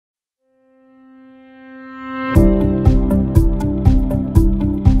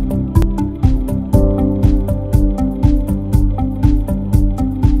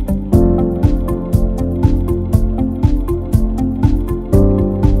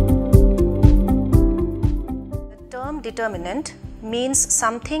determinant means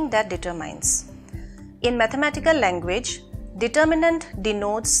something that determines. In mathematical language, determinant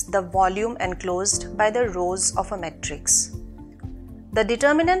denotes the volume enclosed by the rows of a matrix. The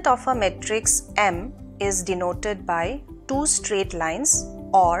determinant of a matrix M is denoted by two straight lines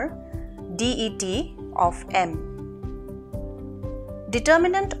or DET of M.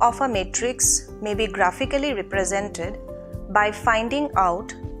 Determinant of a matrix may be graphically represented by finding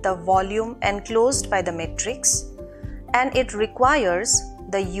out the volume enclosed by the matrix, and it requires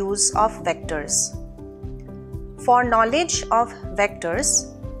the use of vectors. For knowledge of vectors,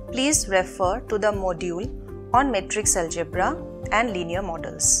 please refer to the module on matrix algebra and linear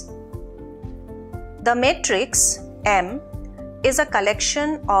models. The matrix M is a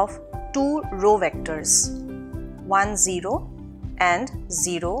collection of two row vectors 1 0 and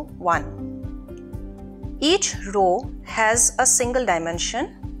 0 1. Each row has a single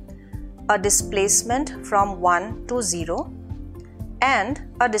dimension, a displacement from 1 to 0 and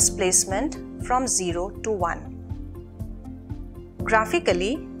a displacement from 0 to 1.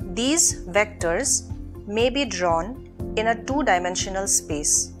 Graphically, these vectors may be drawn in a two-dimensional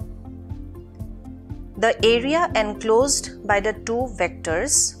space. The area enclosed by the two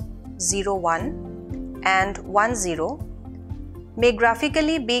vectors 0 1 and 1 0 may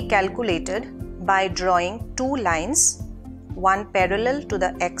graphically be calculated by drawing two lines, one parallel to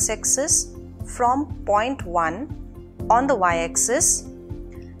the x-axis from point 1 on the y-axis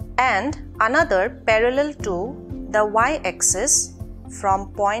and another parallel to the y-axis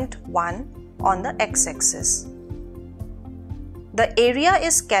from point 1 on the x-axis. The area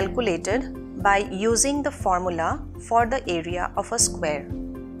is calculated by using the formula for the area of a square.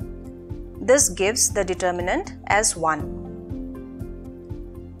 This gives the determinant as 1.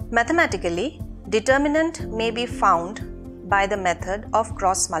 Mathematically, determinant may be found by the method of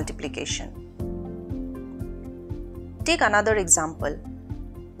cross multiplication. Take another example.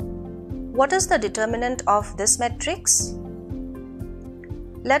 What is the determinant of this matrix?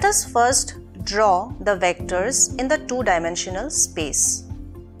 Let us first draw the vectors in the two-dimensional space.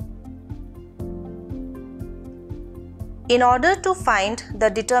 In order to find the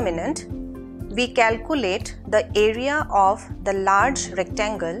determinant, we calculate the area of the large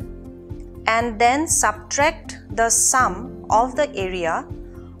rectangle and then subtract the sum of the area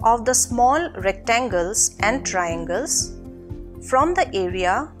of the small rectangles and triangles from the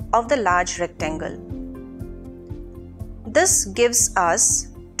area of the large rectangle. This gives us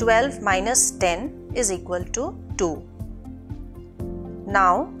 12 minus 10 is equal to 2.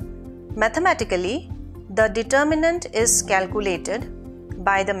 Now, mathematically, the determinant is calculated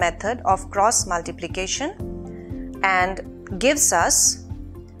by the method of cross multiplication and gives us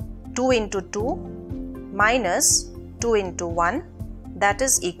 2 into 2 minus 2 into 1, that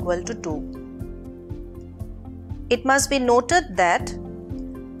is equal to 2. It must be noted that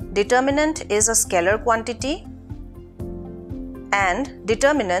determinant is a scalar quantity and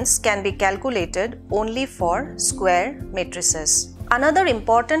determinants can be calculated only for square matrices. Another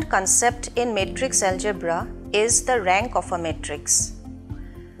important concept in matrix algebra is the rank of a matrix.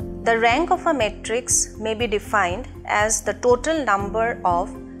 The rank of a matrix may be defined as the total number of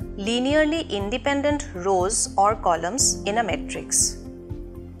linearly independent rows or columns in a matrix.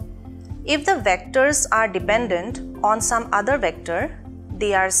 If the vectors are dependent on some other vector,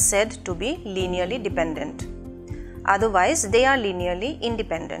 they are said to be linearly dependent. Otherwise, they are linearly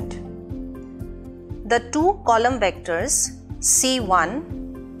independent. The two column vectors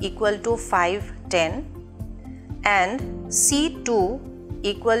C1 equal to 5, 10 and C2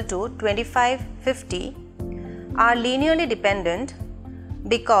 equal to 25, 50 are linearly dependent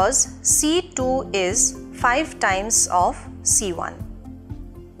because C2 is 5 times of C1.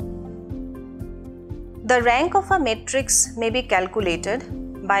 The rank of a matrix may be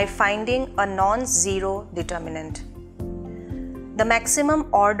calculated by finding a non-zero determinant. The maximum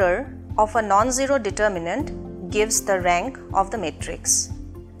order of a non-zero determinant gives the rank of the matrix.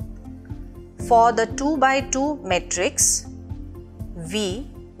 For the 2 by 2 matrix V,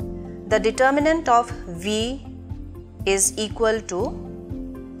 the determinant of V is equal to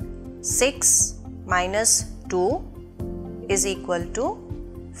 6 minus 2 is equal to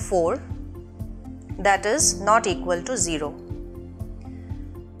 4, that is not equal to 0.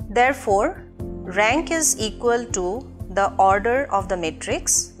 Therefore, rank is equal to the order of the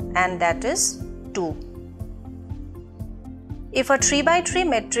matrix, and that is 2. If a 3 by 3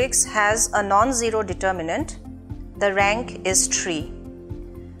 matrix has a non-zero determinant, the rank is 3.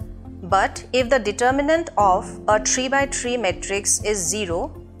 But if the determinant of a 3 by 3 matrix is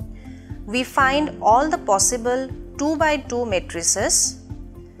 0, we find all the possible 2 by 2 matrices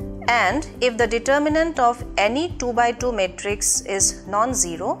And if the determinant of any 2 by 2 matrix is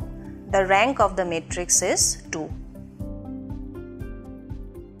non-zero, the rank of the matrix is 2.